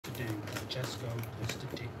Francesco posted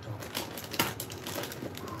TikTok.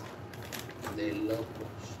 De locos.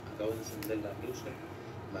 Acabo de encender las luces.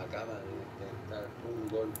 Me acaba de dar un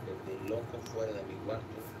golpe de loco fuera de mi cuarto.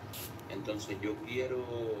 Entonces yo quiero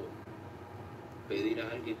pedir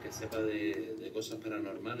a alguien que sepa de cosas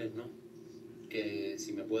paranormales, ¿no? Que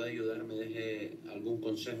si me puede ayudar me deje algún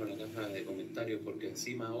consejo en la caja de comentarios, porque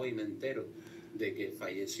encima hoy me entero de que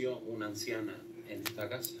falleció una anciana en esta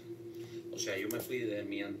casa. O sea, yo me fui de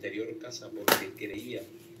mi anterior casa porque creía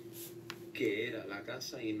que era la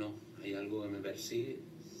casa y no, hay algo que me persigue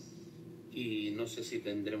y no sé si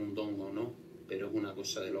tendré un don o no, pero es una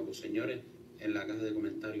cosa de loco. Señores, en la caja de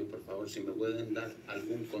comentarios, por favor, si me pueden dar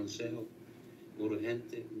algún consejo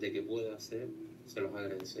urgente de qué pueda hacer, se los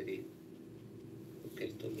agradecería, porque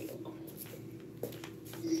esto es de loco.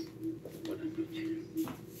 Buenas noches.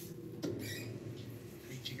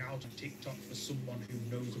 Reaching out on TikTok for someone who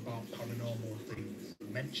knows about paranormal things. He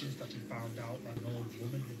mentions that he found out that an old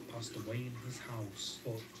woman had passed away in his house,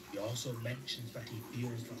 but he also mentions that he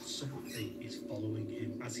feels that something is following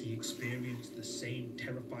him as he experienced the same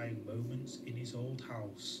terrifying moments in his old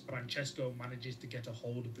house. Francesco manages to get a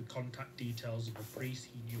hold of the contact details of a priest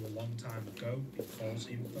he knew a long time ago and calls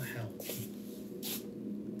him for help.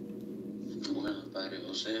 Bueno, padre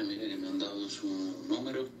José, mire que me han dado su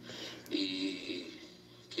número y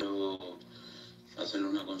quiero hacerle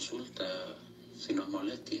una consulta, si no es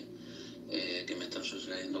molestia, que me están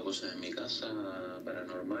sucediendo cosas en mi casa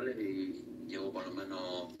paranormales y llevo por lo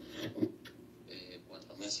menos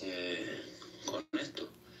 4 meses con esto.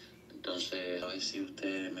 Entonces, a ver si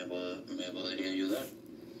usted me podría ayudar.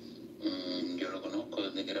 Yo lo conozco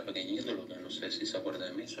desde que era pequeñito, lo que no sé si se acuerda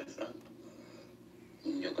de mí, soy Frank.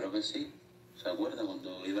 Yo creo que sí. ¿Se acuerda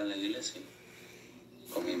cuando iba a la iglesia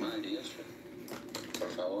con mi madre y eso? Por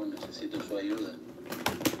favor, necesito su ayuda.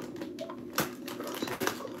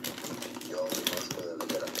 Francisco, yo conozco desde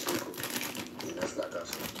que era chico y no es la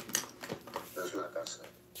casa. No es la casa.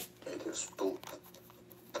 Eres tú.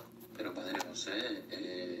 Pero padre José,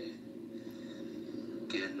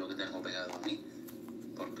 ¿qué es lo que tengo pegado a mí?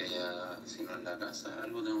 Porque ya, si no es la casa,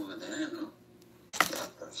 algo tengo que tener, ¿no?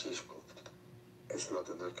 Francisco, eso lo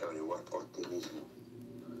tendrás que averiguar por ti mismo.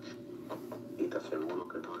 Y te aseguro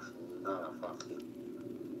que no es nada fácil.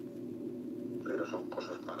 Pero son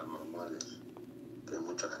cosas paranormales que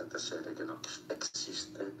mucha gente se cree que no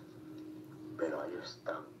existen, pero ahí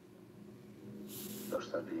están. Lo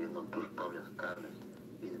estás viviendo en tus propias carnes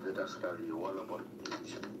y tendrás que averiguarlo por ti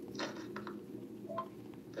mismo.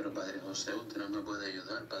 Pero padre José, usted no me puede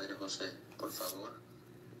ayudar, padre José, por favor.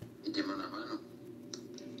 Y lleve una mano.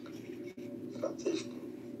 Francisco,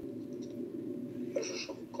 esas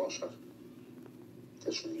son cosas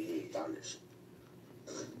que son inevitables.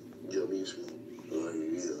 Yo mismo lo he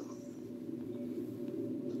vivido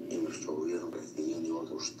y me estoy viendo recién igual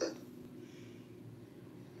que usted.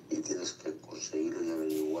 Y tienes que conseguirlo y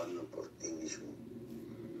averiguarlo por ti mismo.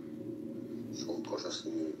 Son cosas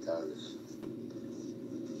inevitables.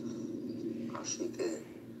 Así que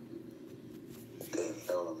te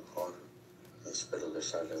deseo lo mejor. Espero que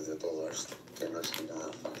salgas de todo esto, que no es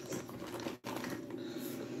nada fácil.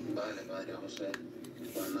 Vale, padre José.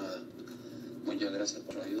 Pues nada, muchas gracias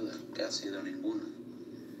por la ayuda, que ha sido ninguna.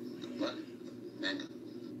 Vale, venga.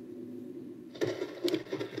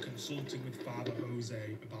 Consulting with Father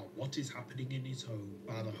Jose about what is happening in his home,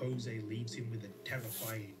 Father Jose leaves him with a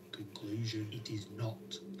terrifying conclusion. It is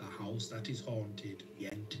not the house that is haunted. The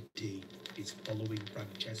entity is following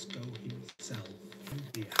Francesco himself.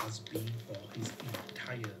 It has been for his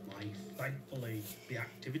entire life. Thankfully, the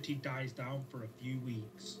activity dies down for a few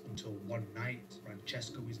weeks until one night,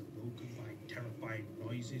 Francesco is awoken by terrifying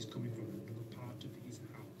noises coming from another part of his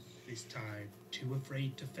house. This time, too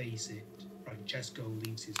afraid to face it, Francesco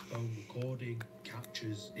leaves his phone recording,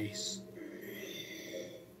 captures this.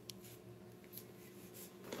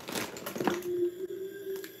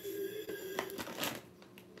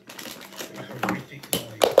 A horrific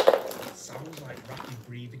noise. It sounds like rapid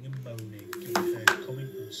breathing and moaning can be heard coming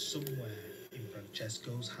from somewhere in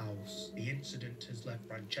Francesco's house. The incident has left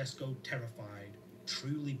Francesco terrified,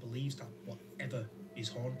 truly believes that whatever is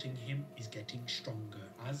haunting him is getting stronger,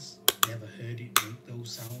 as never heard it make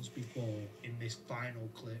those sounds before. In this final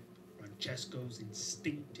clip, Francesco's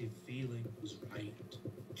instinctive feeling was right.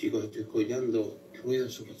 Chicos, estoy escuchando ruido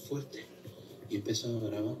súper fuerte y he empezado a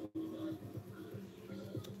grabar.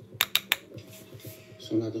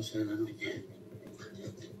 Son las 12 de la noche.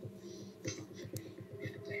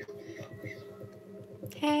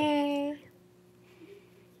 Hey.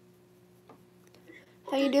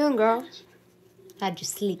 How you doing, girl? How'd you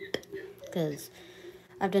sleep? Because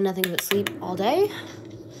I've done nothing but sleep all day.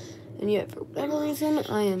 And yet, for whatever reason,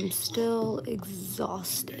 I am still You're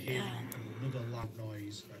exhausted. hearing another loud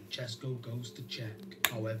noise. Francesco goes to check.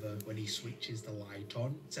 However, when he switches the light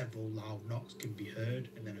on, several loud knocks can be heard,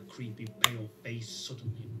 and then a creepy pale face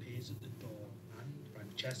suddenly appears at the door. And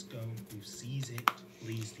Francesco, who sees it,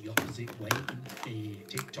 leads the opposite way in fear.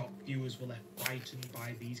 TikTok viewers were left frightened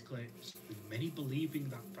by these clips, with many believing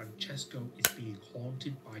that Francesco is being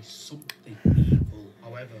haunted by something evil.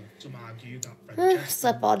 However, some argue that Francesco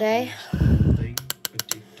Slept all day. is holding for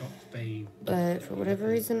TikTok fame. But for whatever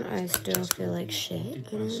reason, I still feel like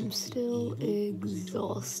shit, and I'm still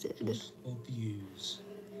exhausted.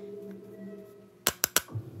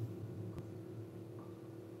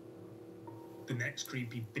 The next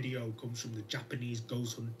creepy video comes from the Japanese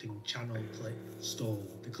ghost hunting channel Clip Store.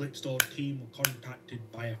 The Clip Store team were contacted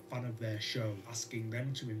by a fan of their show, asking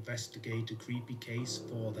them to investigate a creepy case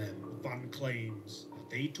for them. The fan claims that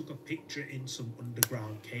they took a picture in some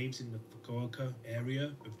underground caves in the Fukuoka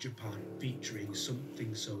area of Japan, featuring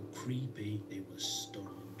something so creepy they were stunned.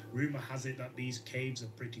 Rumor has it that these caves are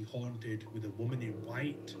pretty haunted, with a woman in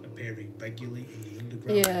white appearing regularly in the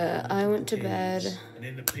underground. Yeah, I went to bed and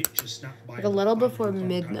in the picture snapped by like a little before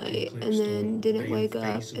midnight, and then didn't wake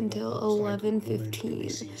up until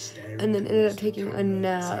 11:15, and then ended up taking a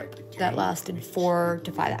nap that lasted 4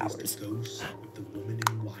 to 5 hours. The ghost of the woman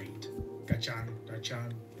in white. Gachan,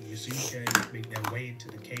 and Yusuke make their way into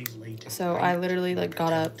the caves later. So I literally like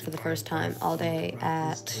got up for the first time all day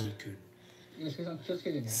at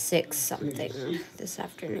 6 something this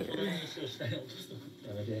afternoon.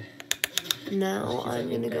 Now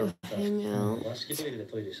I'm gonna go hang out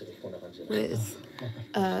with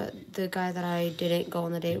the guy that I didn't go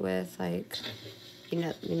on the date with. Like, you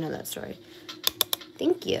know that story.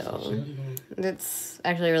 Thank you. That's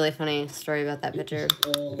actually a really funny story about that picture.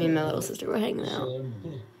 Me and my little sister were hanging out.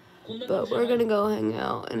 But we're gonna go hang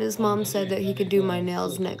out, and his mom said that he could do my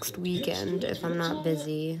nails next weekend if I'm not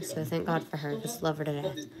busy, so thank God for her, because love her to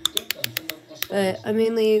death. But I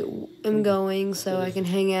mainly am going so I can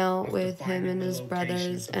hang out with him and his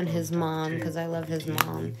brothers and his mom, because I love his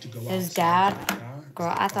mom. His dad,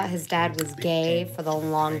 girl, I thought his dad was gay for the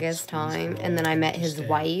longest time, and then I met his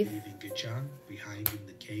wife.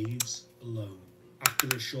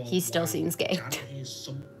 He still seems gay.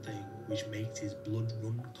 Which makes his blood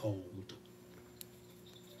run cold.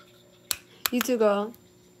 You too, girl.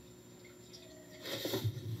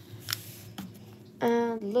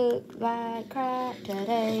 I look like crap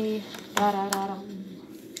today. Da da da da.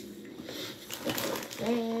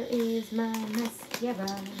 Where is my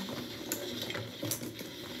mascara?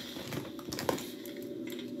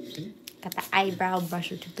 Got the eyebrow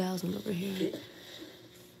brusher 2000 over here.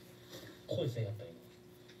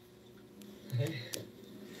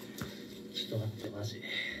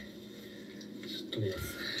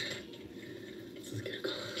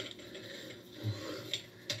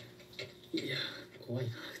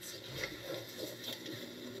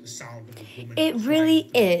 It really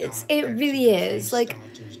is. It really is. Like,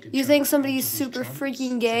 you think somebody's super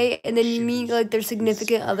freaking gay, and then you meet, like, their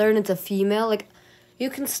significant other, and it's a female. Like, you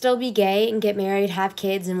can still be gay and get married, have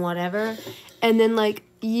kids, and whatever. And then, like,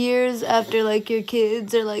 years after, like, your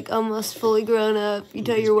kids are, like, almost fully grown up, you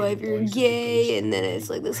tell your wife you're gay, and then it's,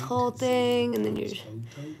 like, this whole thing, and then you're just...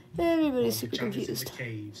 Everybody's super confused.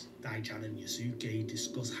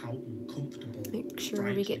 Make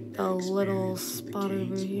sure we get a little spot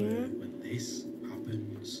over here.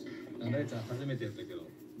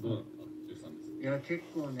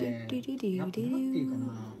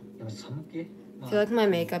 I feel like my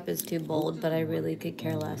makeup is too bold, but I really could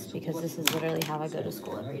care less because this is literally how I go to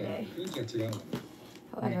school every day.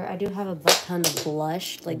 However, I do have a butt ton of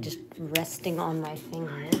blush, like just resting on my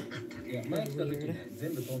finger.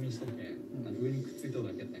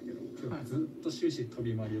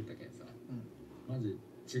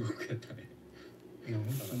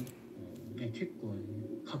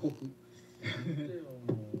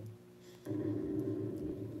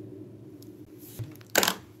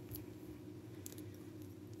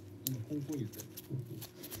 Weird.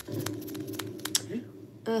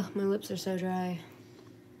 Ugh, my lips are so dry.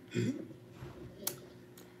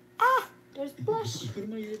 Ah! There's blush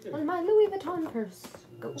on my Louis Vuitton purse.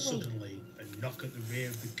 Go away. Suddenly, a knock at the rear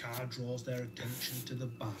of the car draws their attention to the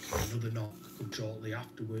back. Another knock comes shortly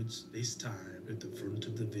afterwards, this time at the front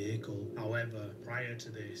of the vehicle. However, prior to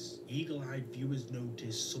this, eagle-eyed viewers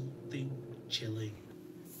notice something chilling.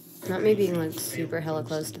 Not me being like super hella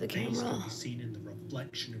close to the camera. Seen in the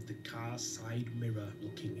reflection of the car's side mirror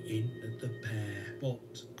looking in at the pair.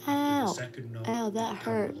 But after the second knock, ow, that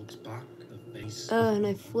hurt. Looks back, the face. Oh, and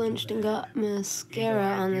I flinched and got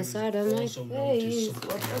mascara on the side of my Also face. noticed What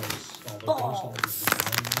something the else while the balls? ghost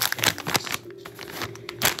hunters were down in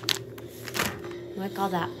the caves. I call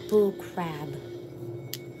that bull crab.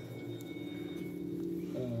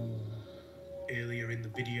 Earlier in the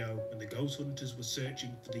video, when the ghost hunters were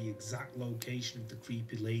searching for the exact location of the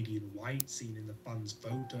creepy lady in white seen in the fan's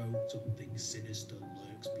photo, something sinister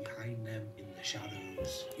lurks behind them in the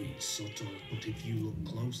shadows. It's subtle, but if you look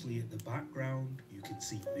closely at the background, you can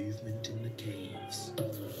see movement in the caves,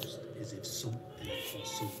 almost as if something or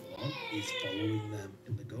someone is following them.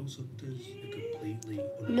 And the ghost hunters are completely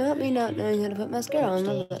Not me not knowing how to put mascara on.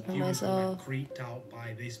 I love Bookstore that for viewers were myself. creeped out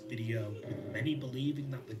by this video, with many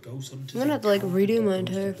believing that the ghost hunters I'm gonna have to like encountered redo the my ghost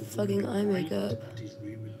entire of the fucking woman eye in white makeup. that is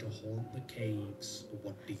rumored to haunt the caves. But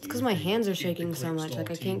what do you It's because my think? hands are Did the shaking so clip much,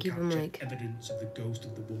 like I store team can't keep them capture like. evidence of the ghost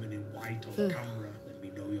of the woman in white on camera? Let me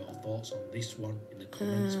know your thoughts on this one in the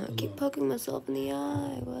comments below. Keep poking myself in the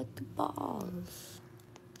eye. What the balls?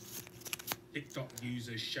 TikTok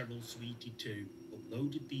user Cheryl Sweetie 2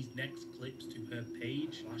 uploaded these next clips to her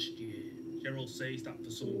page last year. Cheryl says that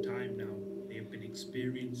for some time now, they have been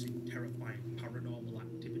experiencing terrifying paranormal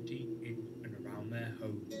activity in and around their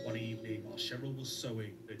home. One evening, while Cheryl was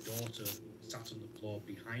sewing, her daughter, who sat on the floor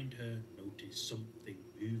behind her, noticed something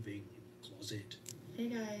moving in the closet. Hey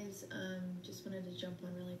guys, just wanted to jump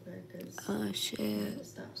on really quick because Oh I wanted shit. to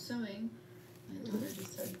stop sewing. My daughter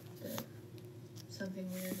just said that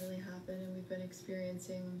something weird really happened, and we've been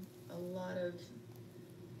experiencing a lot of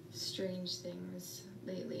strange things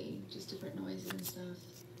lately, just different noises and stuff.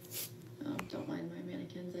 Don't mind my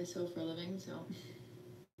mannequins, I sew for a living, so.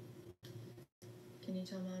 Can you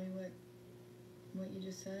tell mommy what you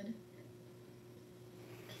just said?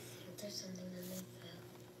 I think there's something underneath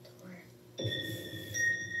the door.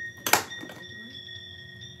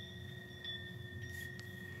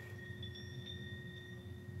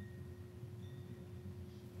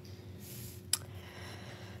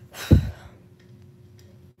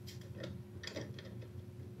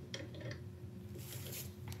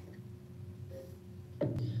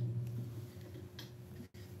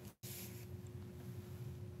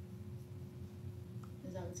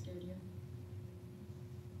 Is that what scared you?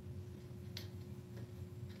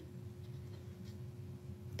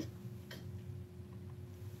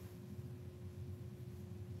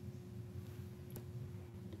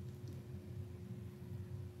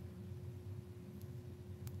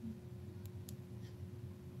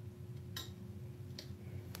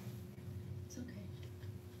 It's okay.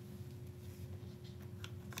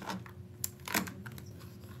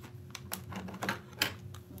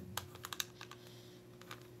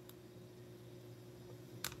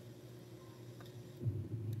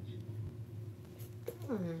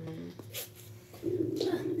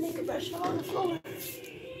 Naked brush on the floor.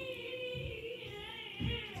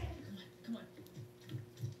 Come on.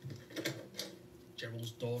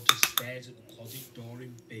 Cheryl's daughter stares at the closet door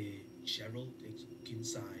in fear. Cheryl takes a look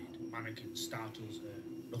inside. The mannequin startles her.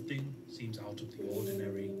 Nothing seems out of the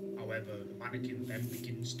ordinary. However, the mannequin then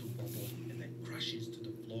begins to wobble and then crashes to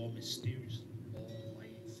the floor mysteriously all by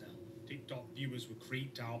itself. TikTok viewers were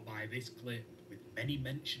creeped out by this clip, with many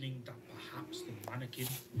mentioning that perhaps the mannequin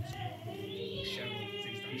was haunted. Cheryl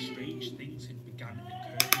says that strange things had begun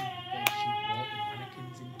occurring before she brought the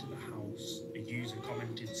mannequins into the house. A user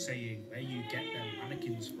commented saying, "Where you get them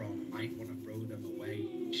mannequins from, might want to throw them away."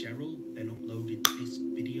 Cheryl then uploaded this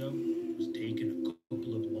video. It was taken a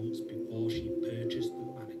couple of months before she purchased the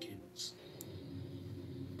mannequins.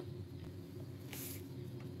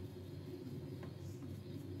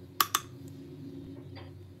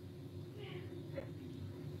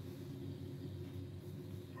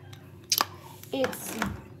 It's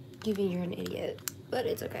giving you're an idiot, but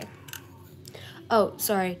it's okay. Oh,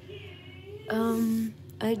 sorry.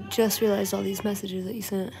 I just realized all these messages that you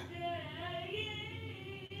sent.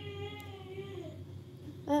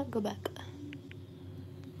 Go back.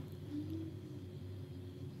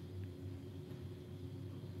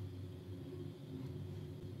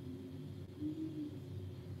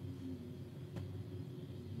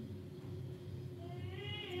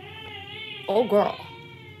 Oh, girl.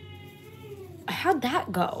 How'd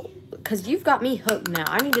that go? Because you've got me hooked now.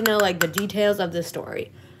 I need to know, like, the details of this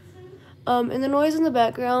story. And the noise in the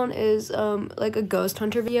background is, like, a ghost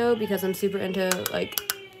hunter video because I'm super into, like,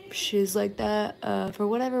 shiz like that, for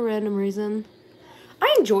whatever random reason.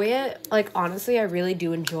 I enjoy it. Like, honestly, I really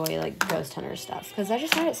do enjoy, like, ghost hunter stuff because I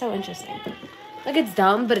just find it so interesting. Like, it's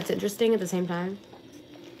dumb, but it's interesting at the same time.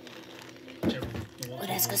 Oh,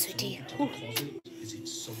 that's good, sweetie. Is it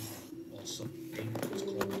someone or something that's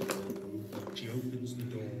called her? She opens the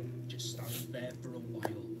door, just stands there for a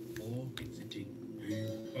while, before exiting the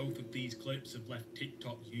room. Both of these clips have left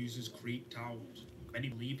TikTok users creeped out, many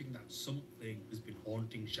believing that something has been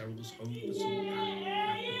haunting Cheryl's home for some time.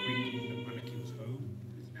 After bringing the mannequins home,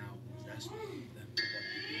 it is now possessed them. What do you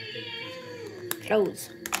think is going on? Close.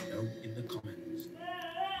 Note in the comments.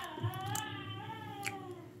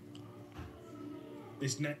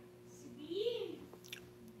 This next.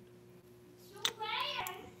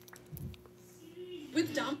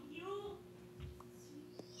 With Dom.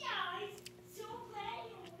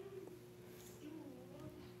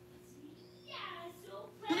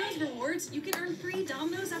 Domino's rewards, you can earn free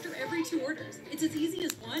Domino's after every 2 orders. It's as easy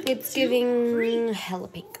as 1, It's 2, giving 3. hella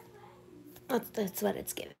pink. That's what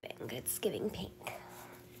it's giving. It's giving pink.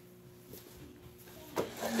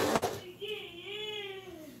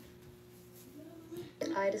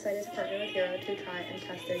 I decided to partner with Hero to try and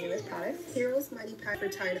test their newest products. Hero's Mighty Pack for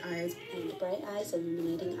Tired Eyes and Bright Eyes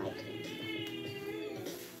Illuminating Eye Cream.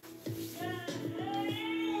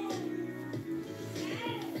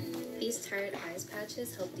 These Tired Eyes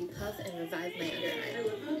patches help depuff and revive my under eye. I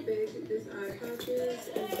love how big this eye pouch is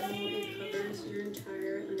and how it covers your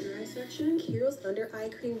entire under eye section. Hero's Under Eye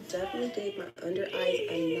Cream definitely gave my under eyes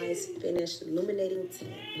a nice finished illuminating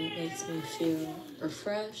tint. It makes me feel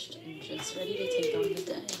refreshed and just ready to take on the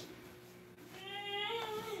day.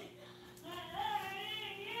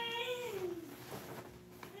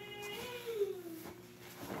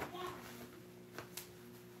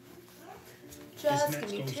 Just This give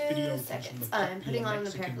me next 2 ghost video comes from seconds. the I'm popular putting on the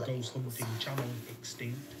Mexican pair of ghost hunting channel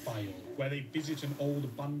Extinct File, where they visit an old,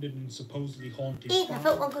 abandoned, and supposedly haunted Eat, my farm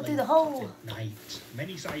foot won't go through the late hole. at night.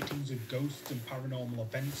 Many sightings of ghosts and paranormal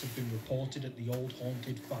events have been reported at the old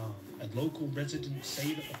haunted farm, and local residents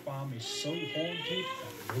say that the farm is so haunted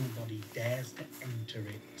that nobody dares to enter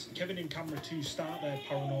it. Kevin and Camera 2 start their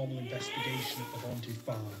paranormal investigation at the haunted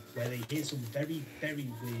farm, where they hear some very,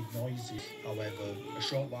 very weird noises. However, a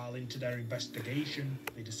short while into their investigation,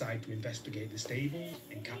 they decide to investigate the stables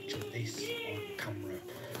and capture this on camera.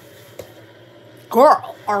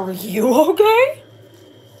 Girl, are you okay?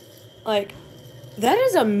 Like, that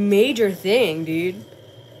is a major thing, dude.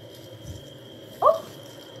 Oh!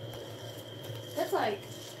 That's like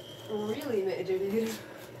really major, dude.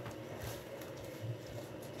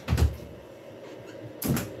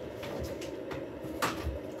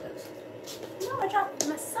 No, I dropped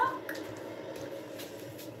my sock.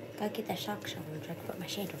 Gotta get that sock on so I can put my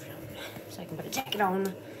sandals on. So I can put a jacket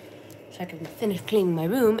on. So I can finish cleaning my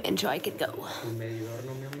room and so I can go.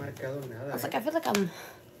 I was like, I feel like I'm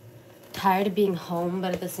tired of being home,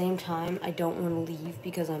 but at the same time, I don't want to leave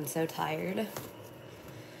because I'm so tired.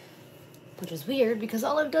 Which is weird because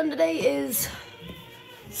all I've done today is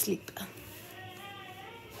sleep.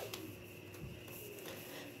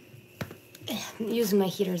 I'm using my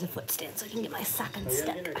heater as a footstand so I can get my sock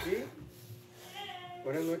unstuck.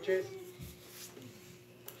 Buenas noches.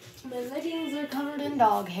 My leggings are covered in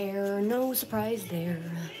dog hair. No surprise there.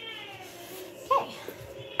 Okay.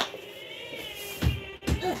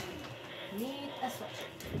 Need a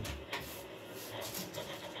sweatshirt.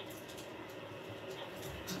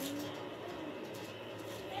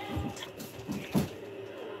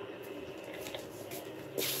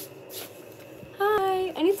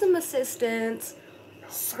 Hi, I need some assistance.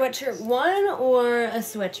 Sweatshirt 1 or a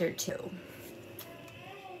sweatshirt 2?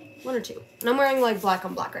 1 or 2. And I'm wearing like black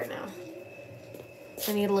on black right now.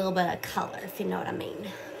 So I need a little bit of color, if you know what I mean.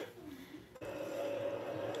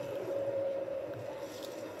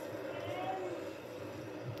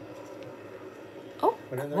 Oh,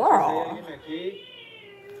 girl.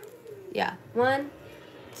 Yeah, 1,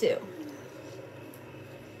 2.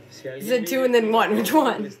 Is it 2 and then 1? Which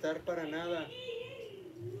one?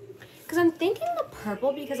 Because I'm thinking the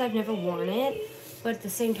purple because I've never worn it, but at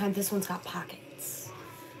the same time, this one's got pockets.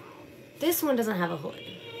 This one doesn't have a hood.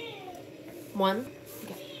 1?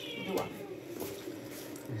 Okay, we'll do 1.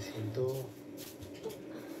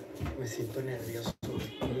 Me siento nervioso,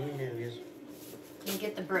 muy nervioso. Let me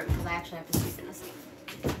get the broom because I actually have to sleep in this thing.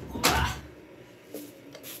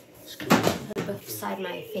 Put beside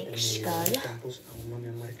my fake skull. Aún no me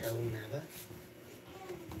han marcado nada.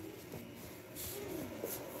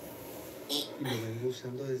 Y lo vengo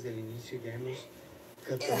usando desde el inicio, ya hemos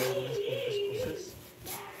captado algunas cuantas cosas.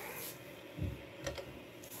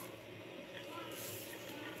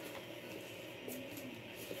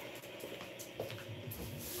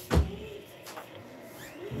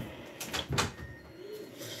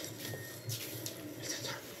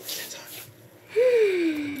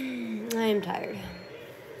 I am tired.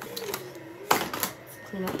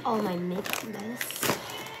 Clean up all my makeup mess.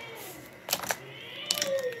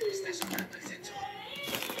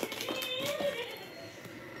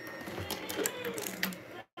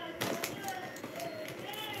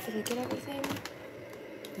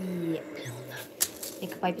 Yep.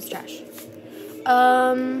 Makeup wipe is trash.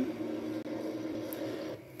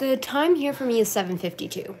 The time here for me is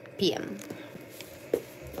 7:52 p.m.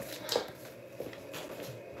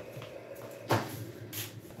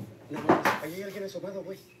 No mames, ahí hay alguien asomado,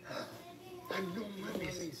 güey. Ay, no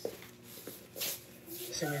mames.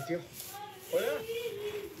 Se metió. Hola.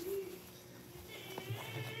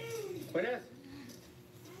 Buenas.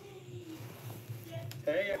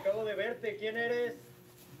 Hey, acabo de verte. ¿Quién eres?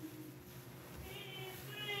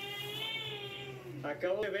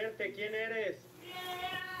 Acabo de verte. ¿Quién eres?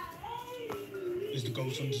 As the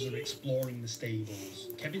ghost hunters are exploring the stables,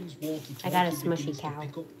 Kevin's walkie-talkie I got a begins smushy to cow.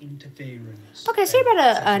 pick up interference. Okay, so you're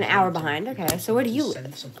about an Settles hour into behind. the Okay, so where do you live?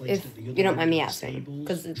 sensor If placed at the other you don't mind me end of the asking, stables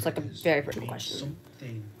because it's like a triggers, very personal means question.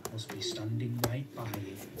 Something must be standing right by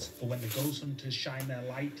it. But when the ghost hunters shine their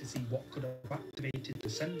light to see what could have activated the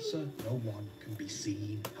sensor, no one can be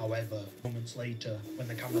seen. However, moments later, when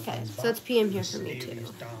the camera Okay, pans so back, it's PM the here for me mysterious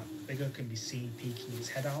too. dark figure can be seen peeking its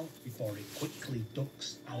head out before it quickly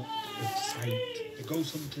ducks out of sight. The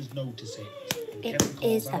ghost hunters notice it. And It Kevin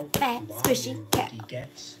calls is a out, fat, "Who are squishy you?" cow. He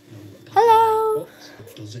gets no reply. Hello. But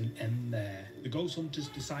it doesn't end there. The ghost hunters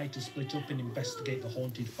decide to split up and investigate the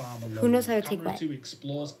haunted farm alone. Who knows how to take Camera wet? 2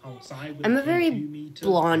 explores outside with I'm a a very meter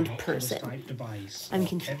blonde binoculars person. type device. I'm While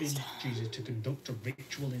confused. Kevin chooses to conduct a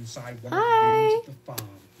ritual inside one Hi. of the rooms of the farm.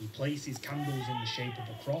 He places candles in the shape of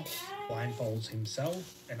a cross, blindfolds himself,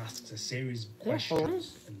 and asks a series of there a hole?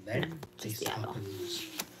 questions. And then No, this just the eyeball. happens.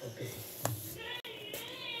 Okay.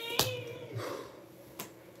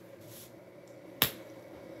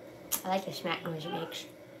 I like the smack noise it makes.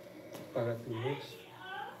 Para tu luz.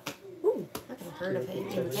 Ooh, I could have heard of it in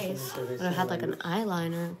the face. But I had like an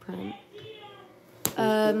eyeliner print.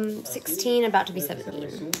 16, about to be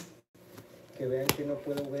 17. Que vean que no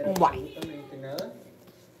puedo ver Why? absolutamente nada.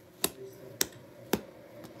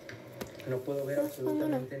 No puedo ver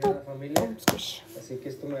absolutamente nada, familia. Squish. Así que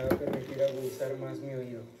esto me va a permitir agudizar más mi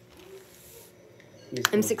oído.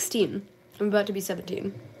 I'm 16. I'm about to be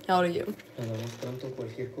 17. How old are you? Nos vemos pronto.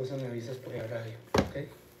 Cualquier cosa me avisas por la radio, ¿ok?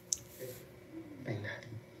 Venga.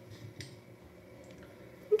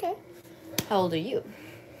 Okay. How old are you?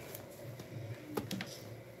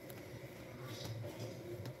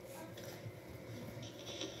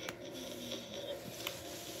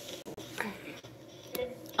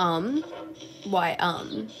 Why,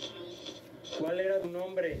 ¿Cuál era tu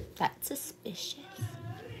nombre? that's suspicious.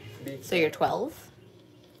 Víctor. So you're 12?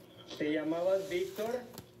 ¿Te llamabas Víctor?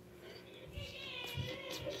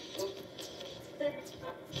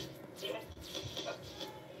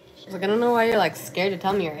 Like, I don't know why you're, like, scared to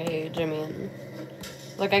tell me your age. I mean,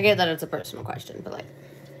 like, I get that it's a personal question, but, like,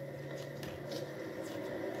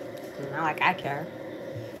 not like I care.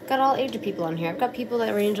 Got all age of people on here. I've got people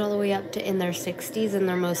that range all the way up to in their 60s, and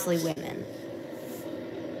they're mostly women.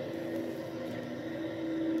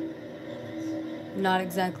 Not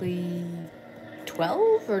exactly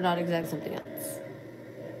 12, or not exactly something else?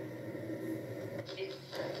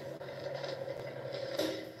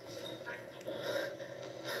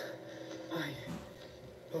 Ay.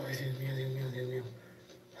 Ay, Dios mío, Dios mío, Dios mío.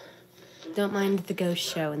 Don't mind the ghost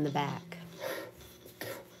show in the back.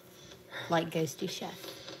 Like Ghosty Chef.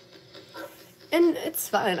 And it's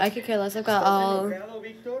fine. I could care less. I've got all... ¿Estás enojado,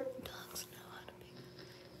 Víctor? Dogs know how to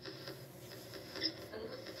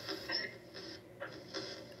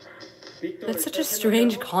be. Víctor, That's such a ¿estás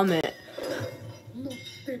strange enojado? comment. No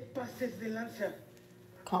te pases de lanza.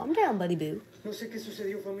 Calm down, buddy boo. No sé qué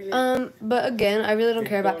sucedió, familia. But again, I really don't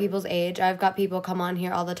care about people's age. I've got people come on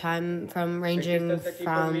here all the time from ranging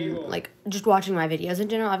from, like, just watching my videos in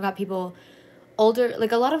general. I've got people older,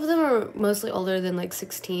 like, a lot of them are mostly older than, like,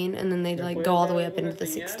 16, and then they, like, go all the way up into the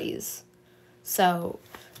 60s. So,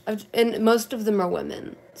 and most of them are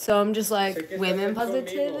women. So I'm just like, women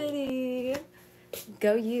positivity.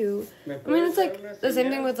 Go you. I mean, it's like the same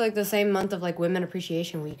thing with like the same month of like Women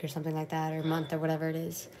Appreciation Week or something like that, or month or whatever it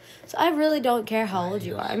is. So I really don't care how old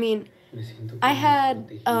you are. I mean, I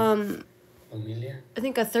had I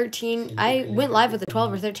think a 13. I went live with a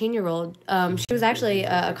 12 or 13-year-old. She was actually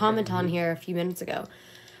a comment on here a few minutes ago.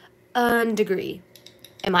 Degree.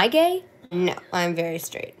 Am I gay? No, I'm very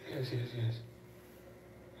straight. Yes.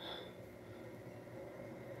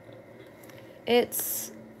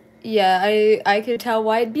 It's, yeah, I could tell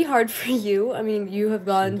why it'd be hard for you. I mean, you have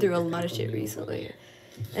gone through a lot of shit recently.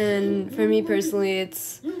 And for me personally,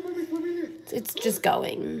 it's just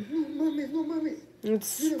going.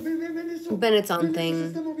 It's been its own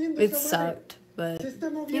thing. It sucked, but,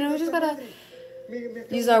 you know, we just gotta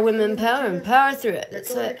use our women power and power through it.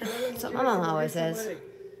 That's what my mom always says.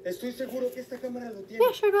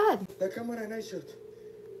 Yeah, sure, go ahead.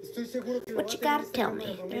 Estoy seguro que lo What va you a tener gotta esta tell cámara,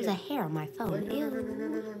 me? familia. There's a hair on my phone. Ay, Ew.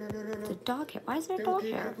 no. It's a dog hair. Why is there Tengo dog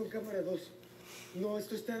que hair? llegar con cámara 2. No,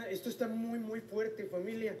 esto está muy fuerte,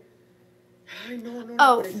 familia. Ay, no,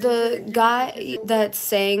 Oh, the guy that's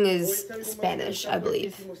saying is Spanish, I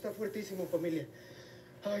believe. Está fuertísimo, familia.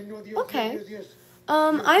 Ay, no, Dios, Okay. Dios, Dios.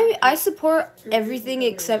 I support everything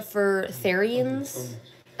except for Therians.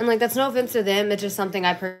 And, like, that's no offense to them. It's just something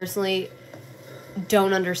I personally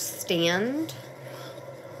don't understand.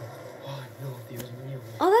 Ay, no, Dios mío.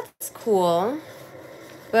 Oh, that's cool.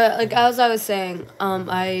 But, like, as I was saying,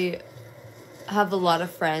 I have a lot of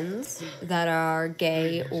friends that are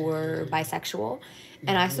gay or bisexual,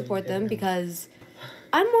 and I support them because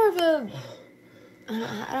I'm more of a...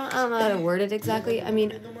 I don't know how to word it exactly. I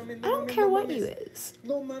mean, I don't care what you is.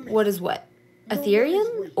 What is what?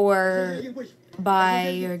 Ethereum or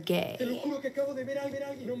bi or gay?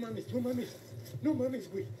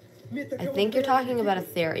 I think you're talking about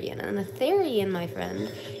Etherian. And an Etherian, my friend,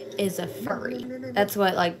 is a furry. That's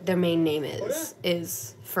what, like, their main name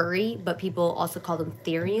is furry, but people also call them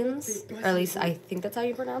Therians, or at least I think that's how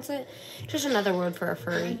you pronounce it. Just another word for a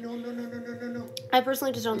furry. I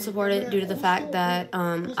personally just don't support it due to the fact that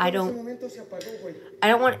I don't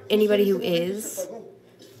want anybody who is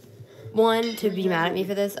one to be mad at me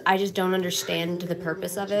for this. I just don't understand the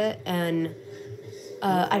purpose of it, and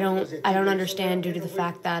I don't understand due to the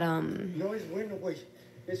fact that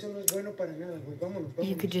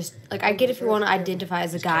you could just, like, I get if you want to identify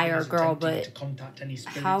as a guy or a girl, but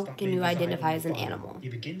how can you identify as an animal? He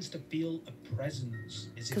begins to feel a presence.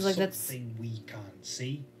 Because, like, that's... we can't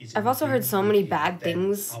see. I've also heard so many bad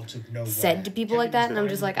things said to people like that, and I'm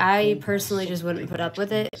just like, I personally just wouldn't put up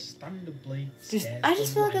with it. I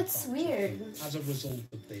just feel like that's weird. As a result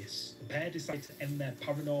of this, the pair decide to end their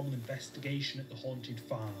paranormal investigation at the haunted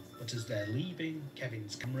farm, but as they're leaving,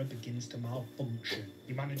 Kevin's camera begins to malfunction.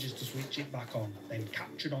 He manages to switch it back on, then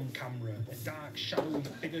captured on camera, a dark, shadowy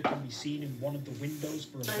figure can be seen in one of the windows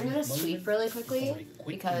for a I'm gonna sweep really quickly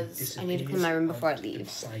because disappears I need to clean my room before I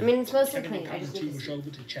leave. I mean, it's mostly Kevin clean. and I just Cameron need rush over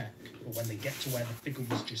to check, but when they get to where the figure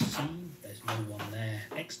was just seen, there's no one there.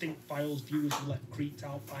 Extinct Files viewers were left creeped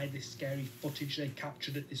out by this scary footage they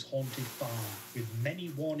captured at this haunted farm, with many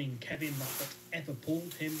warning Kevin that whatever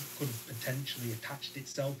pulled him could have potentially attached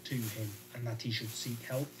itself to him, and that he should seek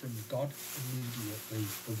help from God immediately.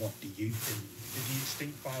 But what do you think? Did the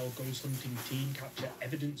Extinct File ghost hunting team capture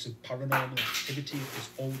evidence of paranormal activity at this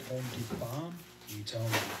old haunted farm? You tell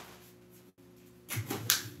me.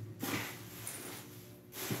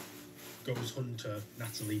 Ghost hunter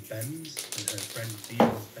Natalie Benz and her friend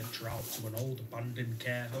Theo venture out to an old abandoned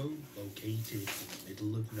care home located in the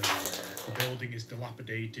middle of nowhere. The building is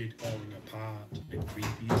dilapidated, falling apart, and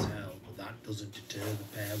creepy as hell, but that doesn't deter the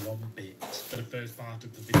pair one bit. For the first part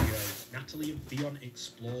of the video, Natalie and Theon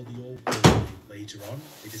explore the old building. Later on,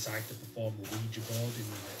 they decide to perform a Ouija board in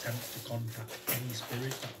an attempt to contact any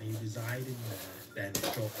spirit that may reside in there. Then,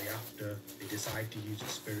 shortly after, they decide to use a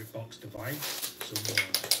spirit box device, someone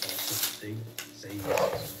or something, say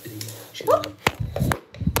something chilly.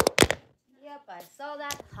 Yep, I saw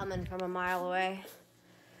that coming from a mile away.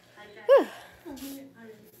 An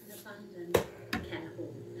abandoned care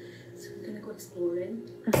home. So we're gonna go exploring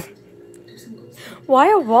and do some good stuff. Why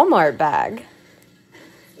a Walmart bag?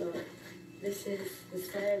 So this is the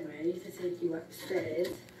stairway to take you upstairs.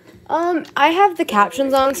 I have the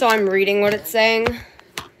captions on, so I'm reading what it's saying.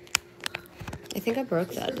 I think I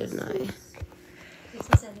broke that, didn't I?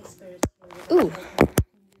 Ooh.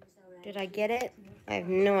 Did I get it? I have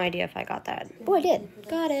no idea if I got that. Oh, I did.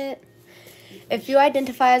 Got it. If you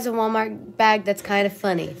identify as a Walmart bag, that's kind of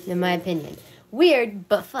funny, in my opinion. Weird,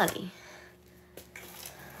 but funny.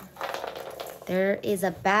 There is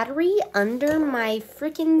a battery under my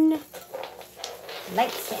freaking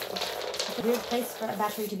light stand. It's a weird place for a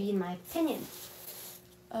battery to be, in my opinion.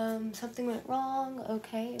 Something went wrong.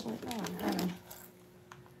 Okay, it went wrong.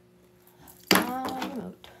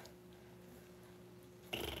 Remote.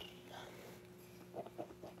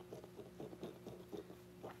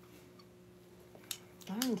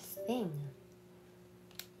 Darn thing.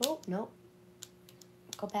 Oh, no.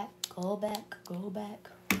 Go back, go back, go back.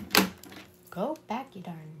 Go back, you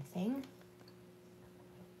darn thing.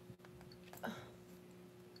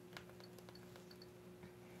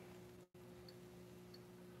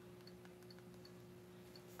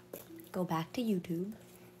 Go back to YouTube,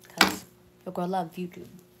 because your girl loves YouTube.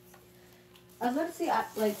 I was about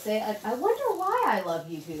to say, I wonder why I love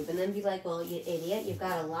YouTube, and then be like, well, you idiot, you've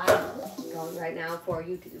got a live going right now for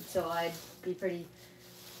YouTube, so I'd be pretty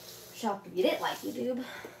shocked if you didn't like YouTube.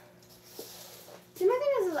 See, my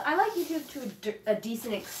thing is I like YouTube to a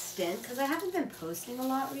decent extent because I haven't been posting a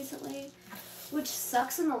lot recently, which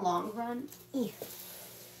sucks in the long run.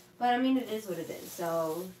 But I mean, it is what it is,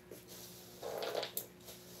 so.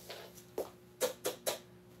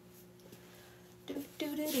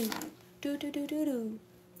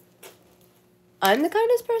 I'm the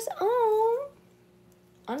kindest person. Oh.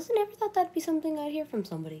 Honestly, never thought that'd be something I'd hear from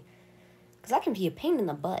somebody. Because I can be a pain in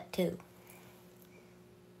the butt, too.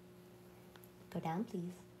 Go down, please.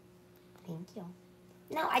 Thank you.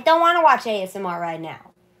 No, I don't want to watch ASMR right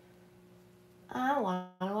now. I want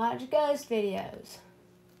to watch ghost videos.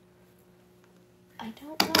 I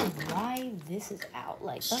don't know why this is out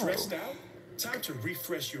like that. Stressed out? Time to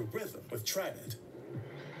refresh your rhythm with Trident.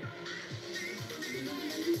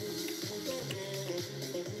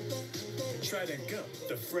 Trident Gum,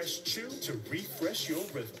 the fresh chew to refresh your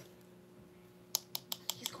rhythm.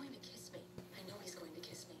 He's going to kiss me. I know he's going to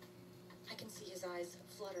kiss me. I can see his eyes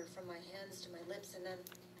flutter from my hands to my lips, and then,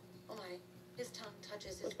 oh my, his tongue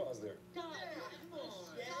touches his... Let's pause there. God, come on.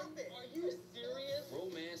 Stop it. Are you serious?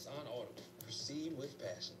 Romance on Audible. Proceed with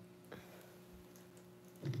passion.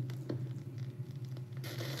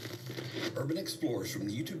 Urban explorers from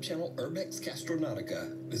the YouTube channel Urbex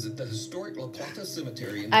Castronautica visit the historic La Plata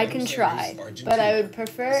Cemetery in I can Buenos try, Aires, Argentina. but I would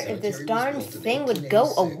prefer if this darn thing would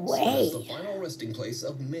go away. The final resting place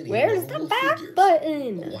of many Where's the notable back figures.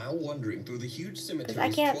 button? But while wandering through the huge cemetery,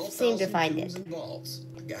 I can't seem to find it.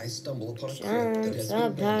 Guys stumble upon a crypt that has been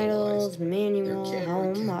Subtitles, vandalized. manual, Their camera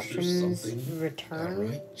home captures options, something. return. All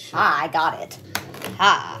right, Ah, I got it.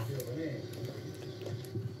 Ha.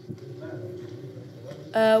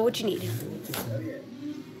 What you need?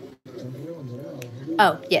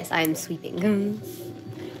 Oh, yes, I am sweeping.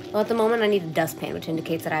 Well, at the moment, I need a dustpan, which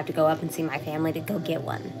indicates that I have to go up and see my family to go get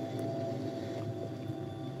one.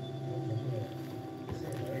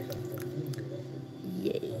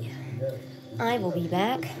 Yay. I will be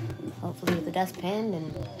back, hopefully with a dustpan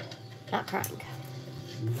and not crying.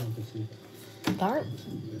 Darn.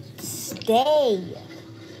 Stay.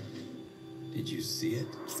 Did you see it?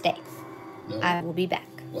 Stay. No. I will be back.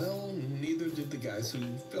 Well, neither did the guys who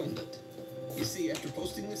filmed it. You see, after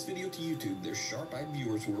posting this video to YouTube, their sharp-eyed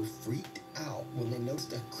viewers were freaked out when they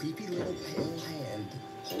noticed a creepy little pale hand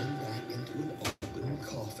pulling back into an open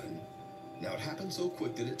coffin. Now, it happened so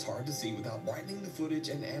quick that it's hard to see without brightening the footage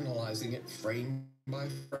and analyzing it frame by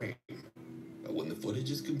frame. But when the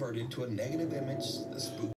footage is converted to a negative image, the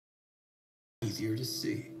spook is easier to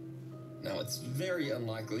see. Now, it's very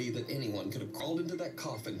unlikely that anyone could have crawled into that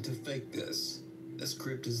coffin to fake this. This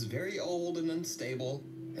crypt is very old and unstable,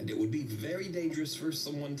 and it would be very dangerous for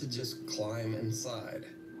someone to just climb inside.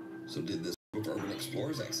 So did this group of urban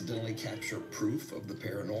explorers accidentally capture proof of the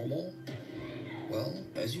paranormal? Well,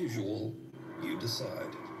 as usual, you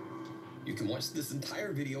decide. You can watch this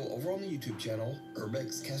entire video over on the YouTube channel,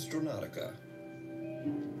 Urbex Castronautica.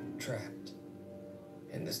 Trapped.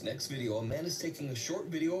 In this next video, a man is taking a short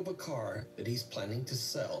video of a car that he's planning to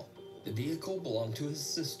sell. The vehicle belonged to his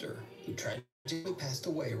sister, who tragically passed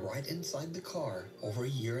away right inside the car over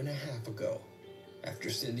 1.5 years ago. After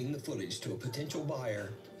sending the footage to a potential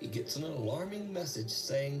buyer, he gets an alarming message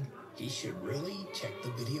saying he should really check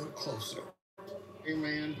the video closer. Hey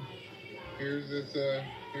man, here's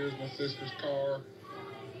my sister's car.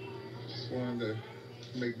 Just wanted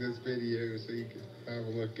to make this video so you can have a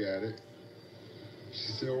look at it.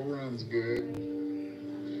 She still runs good.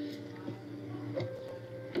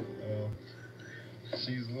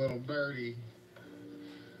 She's a little dirty.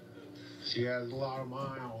 She has a lot of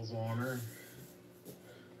miles on her,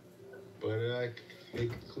 but it can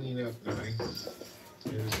clean up nice.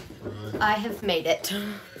 Here's the front. I have made it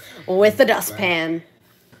with the dustpan.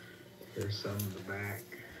 Here's some of the back.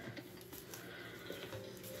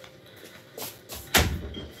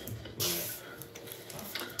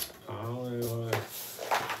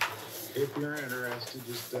 If you're interested,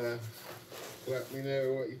 just let me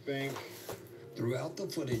know what you think. Throughout the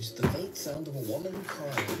footage, the faint sound of a woman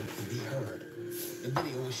crying could be heard. The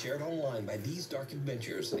video was shared online by These Dark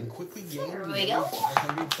Adventures and quickly gained There more we than go.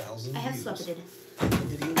 500,000 I have views. slept it. The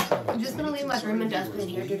video comments I'm just gonna many leave my room and concerned dustpan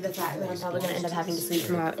here viewers due to the fact that I'm probably gonna end up having to sleep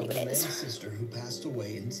tomorrow of the anyways. man's sister who passed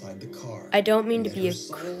away inside the car. I don't mean to and be her a...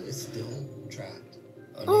 soul is still trapped,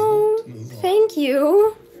 unable Oh, to move on. thank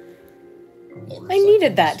you. I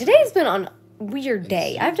needed that. Today's been a weird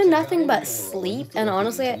day. I've done nothing but sleep, and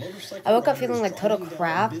honestly, I woke up feeling like total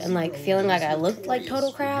crap, and like feeling like I looked like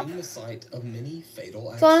total crap. So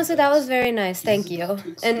honestly, that was very nice. Thank you.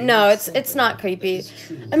 And no, it's not creepy.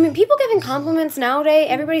 I mean, people giving compliments nowadays,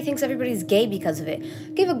 everybody thinks everybody's gay because of it. I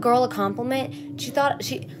gave a girl a compliment. She thought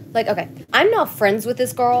like, okay, I'm now friends with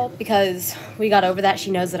this girl because we got over that.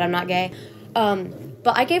 She knows that I'm not gay.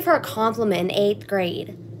 But I gave her a compliment in 8th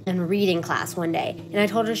grade in reading class one day, and I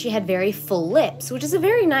told her she had very full lips, which is a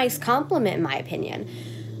very nice compliment in my opinion.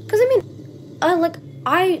 Because, I mean,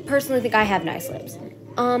 I personally think I have nice lips.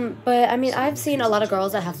 But I mean, I've seen a lot of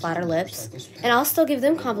girls that have flatter lips, and I'll still give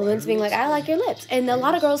them compliments being like, I like your lips, and a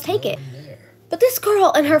lot of girls take it. But this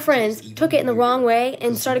girl and her friends took it in the wrong way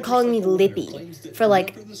and started calling me lippy for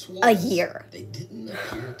like a year.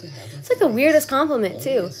 It's like the weirdest compliment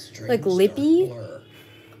too. Like lippy?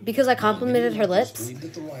 Because I complimented her lips.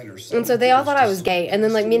 And so they all thought I was gay. And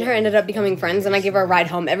then like me and her ended up becoming friends, and I give her a ride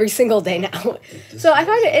home every single day now. So I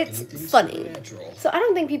find it's funny. So I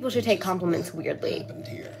don't think people should take compliments weirdly.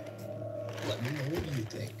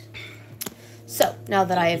 So now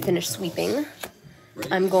that I have finished sweeping,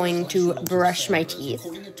 I'm going to brush my teeth,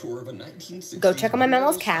 go check on my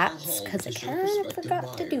mama's cats, because I kind of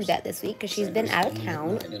forgot to do that this week because she's been out of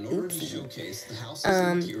town. Oopsie.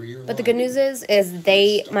 But the good news is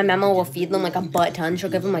my mama will feed them like a butt ton. She'll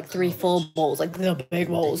give them like 3 full bowls, like the big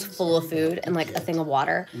bowls full of food and like a thing of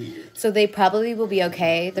water. So they probably will be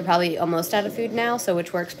okay. They're probably almost out of food now, so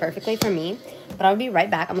which works perfectly for me. But I'll be right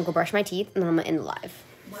back. I'm going to go brush my teeth, and then I'm going to end the live.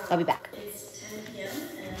 I'll be back.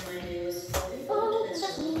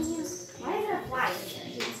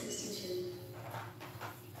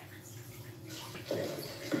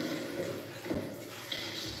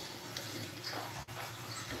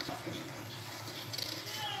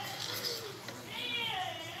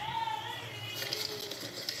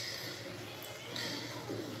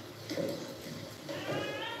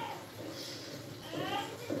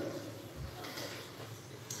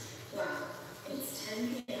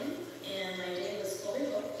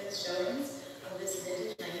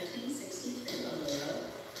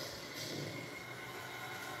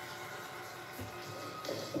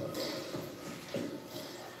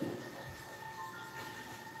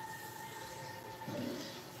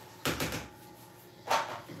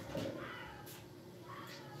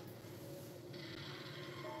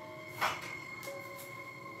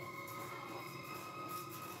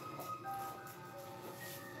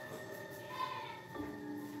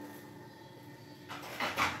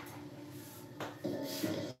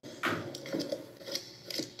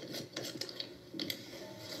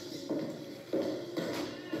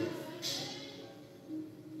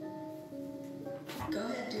 Go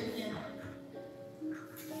ahead, do it again.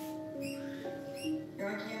 You're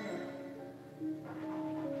on camera.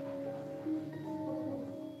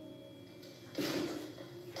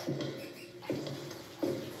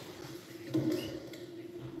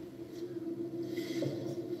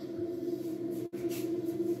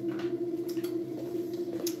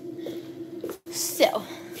 So,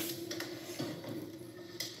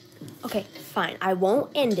 okay, fine. I won't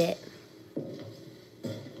end it.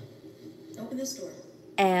 Open this door.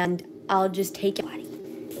 And I'll just take it.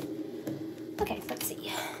 Okay, let's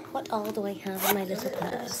see. What all do I have in my little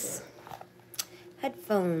purse?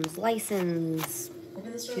 Headphones, license,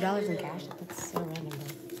 $2 in cash. That's so random.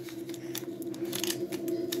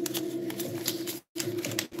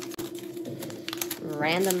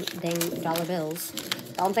 Random dang dollar bills.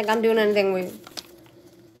 Don't think I'm doing anything weird.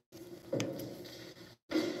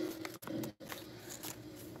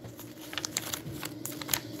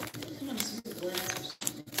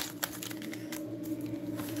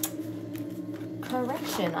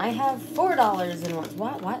 Correction, I have $4 in one.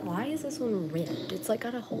 Why is this one ripped? It's like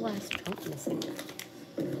got a whole ass chunk missing.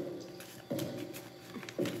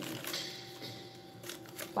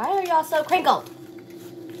 Why are y'all so crinkled?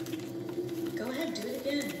 Go ahead, do it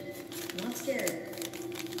again. I'm not scared.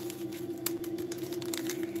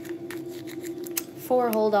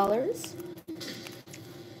 $4 whole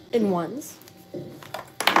in ones.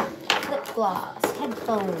 Lip gloss,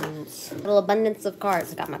 headphones, little abundance of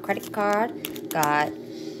cards. I got my credit card, got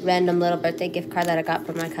random little birthday gift card that I got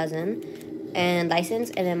from my cousin, and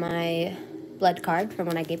license, and then my blood card from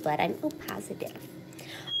when I gave blood. I'm O positive.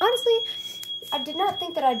 Honestly, I did not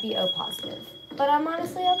think that I'd be O positive, but I'm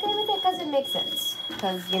honestly okay with it because it makes sense.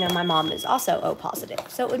 Because, you know, my mom is also O positive,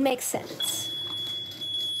 so it would make sense.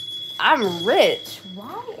 I'm rich.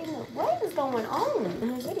 What is going on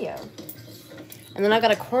in this video? And then I got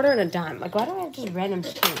a quarter and a dime. Like, why do I have just random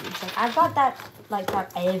change? Like, I've got that, like, card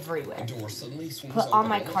everywhere. Put all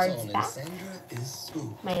my cards back.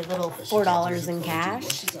 My little $4 in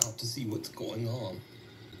cash. Out to see what's going on.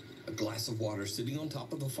 A glass of water sitting on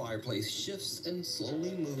top of the fireplace shifts and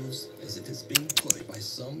slowly moves as if it's being pushed by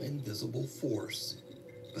some invisible force.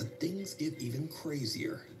 But things get even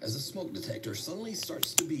crazier as a smoke detector suddenly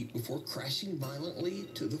starts to beep before crashing violently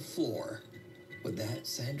to the floor. With that,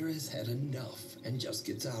 Sandra has had enough and just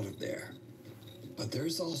gets out of there. But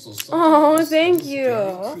there's also something Oh, else thank that is you.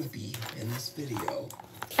 very creepy in this video.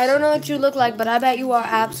 I don't know what you look like, but I bet you are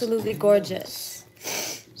absolutely gorgeous.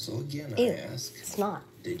 So again, Ew, I ask, it's not.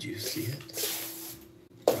 did you see it?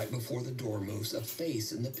 Right before the door moves, a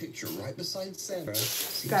face in the picture right beside Sandra.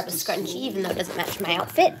 Grab a scrunchie, even though it doesn't match my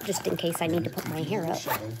outfit, just in case I need to put my hair up.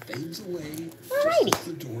 Fades away Alrighty. just as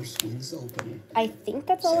the door swings open. I think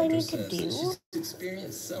that's all I need to Sandra do. says that she's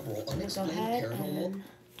experienced several I'm gonna go unexplained ahead paranormal. and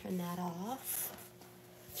turn that off.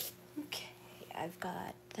 Okay, I've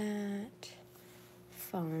got that.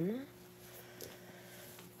 Phone.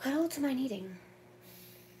 What else am I needing?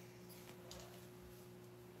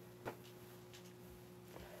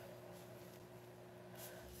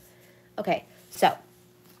 Okay, so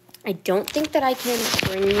I don't think that I can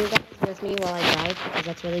bring you guys with me while I drive because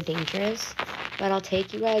that's really dangerous. But I'll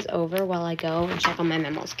take you guys over while I go and check on my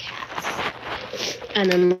mammal's cats.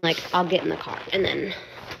 And then, like, I'll get in the car and then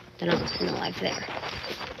I'll spend the life there.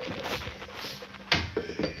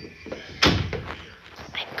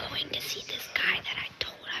 I'm going to see this guy that I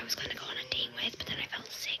told I was going to go on a date with, but then I felt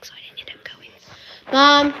sick, so I didn't end up going.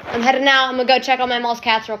 Mom, I'm headed out. I'm going to go check on my mom's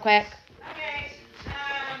cats real quick.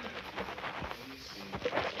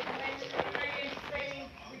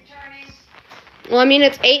 Well, I mean,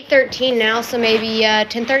 it's 8:13 now, so maybe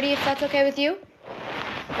 10:30 if that's okay with you.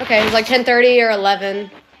 Okay, it's like 10:30 or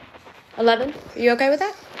 11. 11? Are you okay with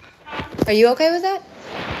that? Are you okay with that?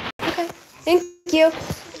 Okay, thank you.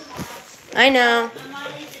 I know.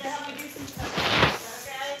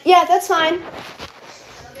 Yeah, that's fine.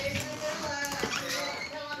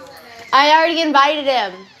 I already invited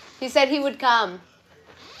him. He said he would come.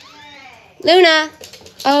 Luna.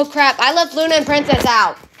 Oh, crap. I left Luna and Princess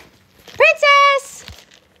out. Princess!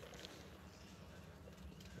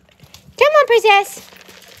 Come on, Princess.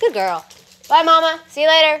 Good girl. Bye, Mama. See you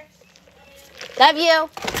later. Love you.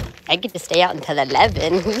 I get to stay out until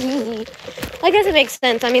 11. I guess it makes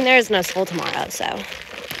sense. I mean, there is no school tomorrow, so.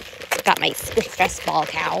 Got my stress ball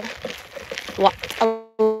cow. Walked a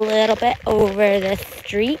little bit over the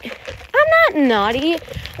street. I'm not naughty.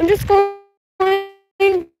 I'm just going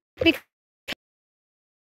because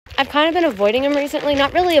I've kind of been avoiding him recently.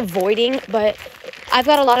 Not really avoiding, but I've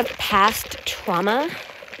got a lot of past trauma.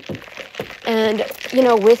 And, you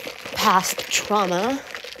know, with past trauma,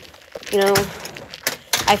 you know,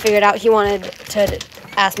 I figured out he wanted to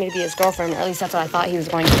ask me to be his girlfriend, or at least that's what I thought he was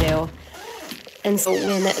going to do. And so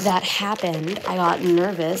when that happened, I got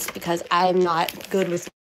nervous because I'm not good with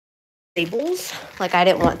labels. Like, I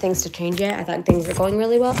didn't want things to change yet. I thought things were going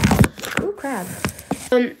really well. Ooh, crab.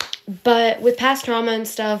 But with past trauma and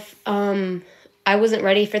stuff, I wasn't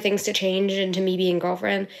ready for things to change into me being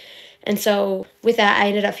girlfriend. And so with that, I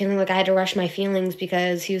ended up feeling like I had to rush my feelings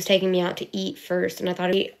because he was taking me out to eat first. And I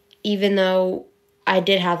thought, even though I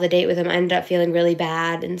did have the date with him, I ended up feeling really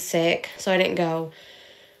bad and sick. So I didn't go.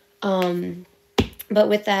 But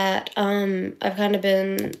with that, I've kind of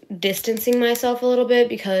been distancing myself a little bit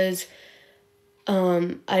because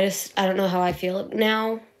I don't know how I feel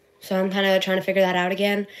now. So I'm kind of trying to figure that out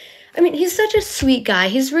again. I mean, he's such a sweet guy.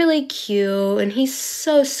 He's really cute, and he's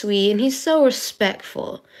so sweet, and he's so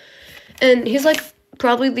respectful. And he's, like,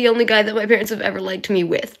 probably the only guy that my parents have ever liked me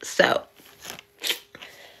with, so.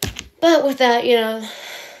 But with that, you know,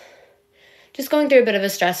 just going through a bit of a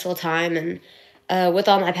stressful time, and with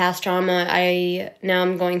all my past trauma, now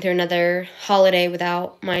I'm going through another holiday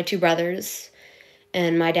without my two brothers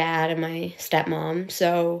and my dad and my stepmom,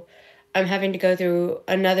 so I'm having to go through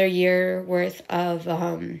another year worth of,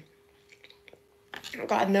 oh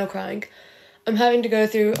God, no crying. I'm having to go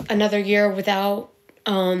through another year without,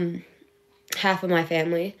 half of my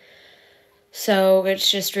family. So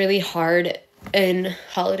it's just really hard in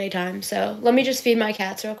holiday time. So let me just feed my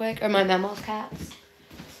cats real quick, or my mammal's cats.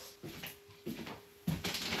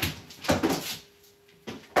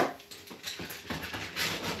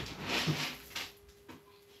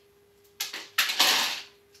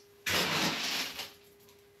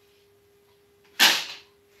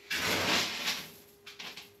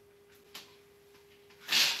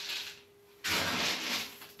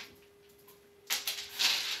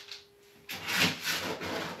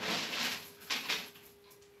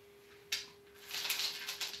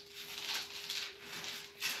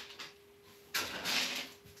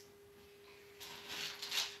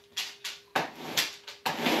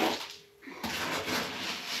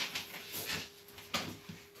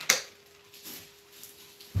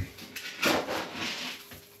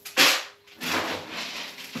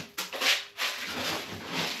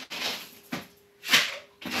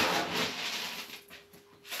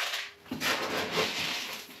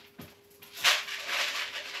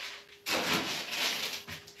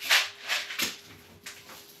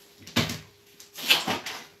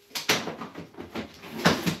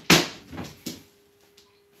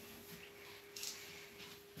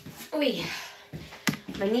 Ooh,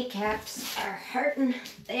 my kneecaps are hurting.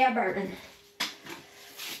 They are burning.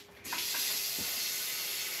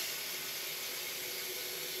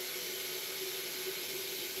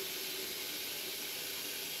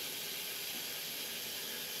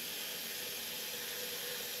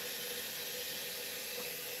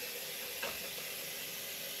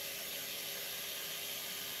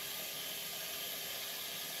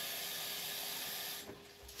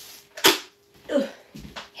 Ugh,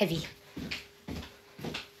 heavy.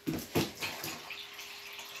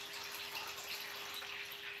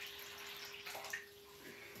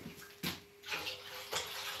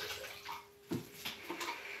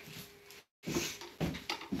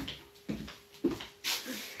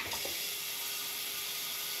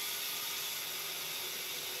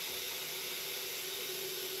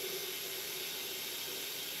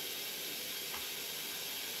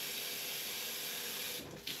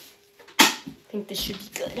 I think this should be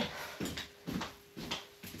good.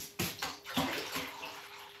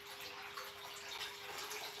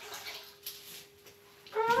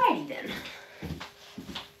 Alrighty then.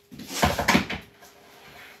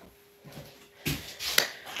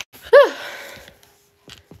 Whew.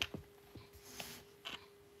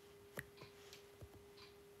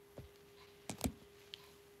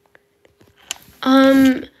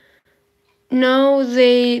 No,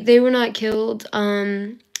 they were not killed.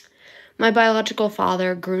 My biological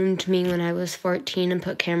father groomed me when I was 14 and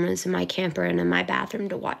put cameras in my camper and in my bathroom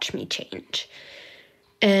to watch me change.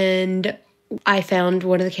 And I found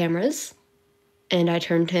one of the cameras, and I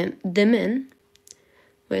turned them in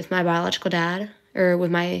with my biological dad, or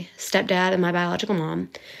with my stepdad and my biological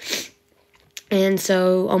mom. And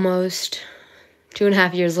so almost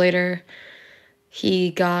 2.5 years later,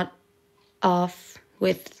 he got off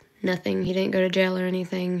with nothing. He didn't go to jail or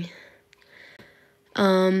anything.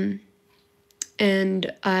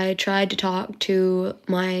 And I tried to talk to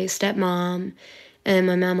my stepmom and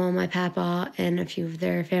my mama and my papa and a few of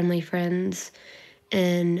their family friends,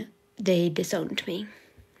 and they disowned me.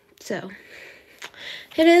 So,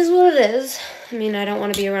 it is what it is. I mean, I don't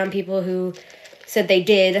want to be around people who said they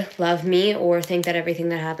did love me or think that everything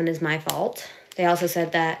that happened is my fault. They also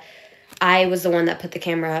said that I was the one that put the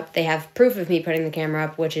camera up. They have proof of me putting the camera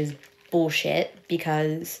up, which is bullshit,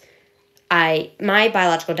 because my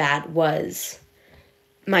biological dad was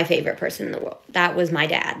my favorite person in the world. That was my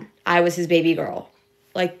dad. I was his baby girl.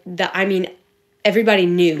 Everybody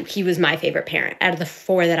knew he was my favorite parent out of the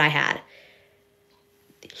 4 that I had.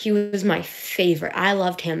 He was my favorite. I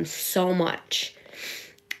loved him so much.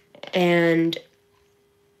 And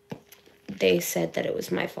they said that it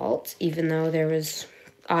was my fault, even though there was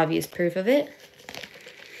obvious proof of it.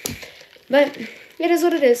 But it is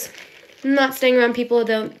what it is. I'm not staying around people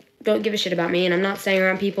who don't give a shit about me, and I'm not staying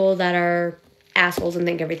around people that are assholes and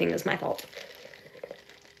think everything is my fault.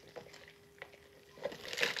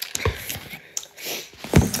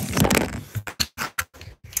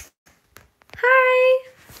 Hi!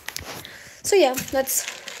 So yeah,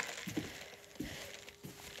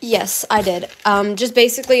 yes, I did. Just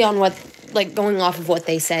basically on going off of what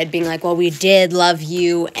they said, being like, well, we did love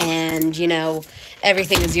you, and,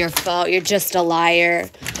 everything is your fault, you're just a liar.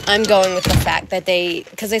 I'm going with the fact that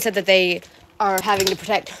because they said that they are having to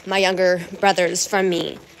protect my younger brothers from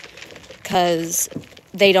me, because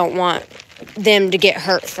they don't want them to get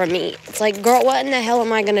hurt from me. It's like, girl, what in the hell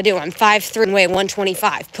am I gonna do? I'm 5'3" and weigh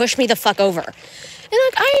 125. Push me the fuck over. And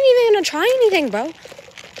I ain't even gonna try anything, bro.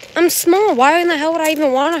 I'm small. Why in the hell would I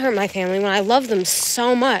even want to hurt my family when I love them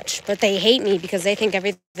so much? But they hate me because they think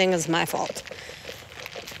everything is my fault.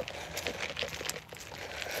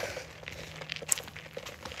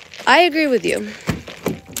 I agree with you.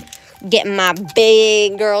 Getting my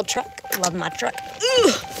big girl truck. Love my truck.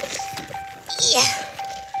 Ugh. Yeah.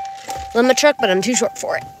 Love my truck, but I'm too short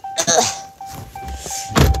for it. Ugh.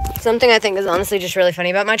 Something I think is honestly just really funny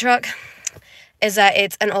about my truck is that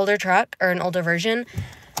it's an older truck, or an older version.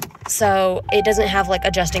 So it doesn't have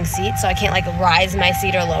adjusting seats, so I can't rise my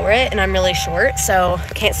seat or lower it, and I'm really short, so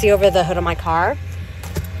I can't see over the hood of my car.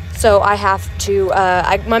 So I have to,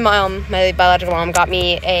 my biological mom got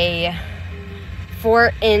me a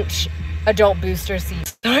 4-inch adult booster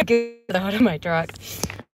seat so I can get the hood of my truck.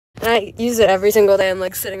 And I use it every single day.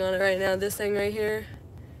 I'm sitting on it right now, this thing right here.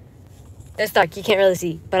 It's dark, you can't really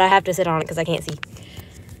see, but I have to sit on it because I can't see.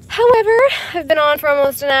 However, I've been on for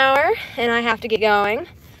almost an hour, and I have to get going.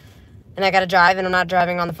 And I gotta drive, and I'm not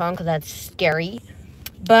driving on the phone because that's scary.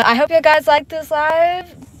 But I hope you guys like this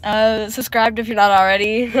live. Subscribe if you're not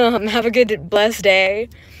already. Have a good, blessed day.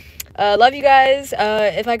 Love you guys.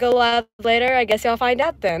 If I go live later, I guess y'all find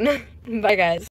out then. Bye, guys.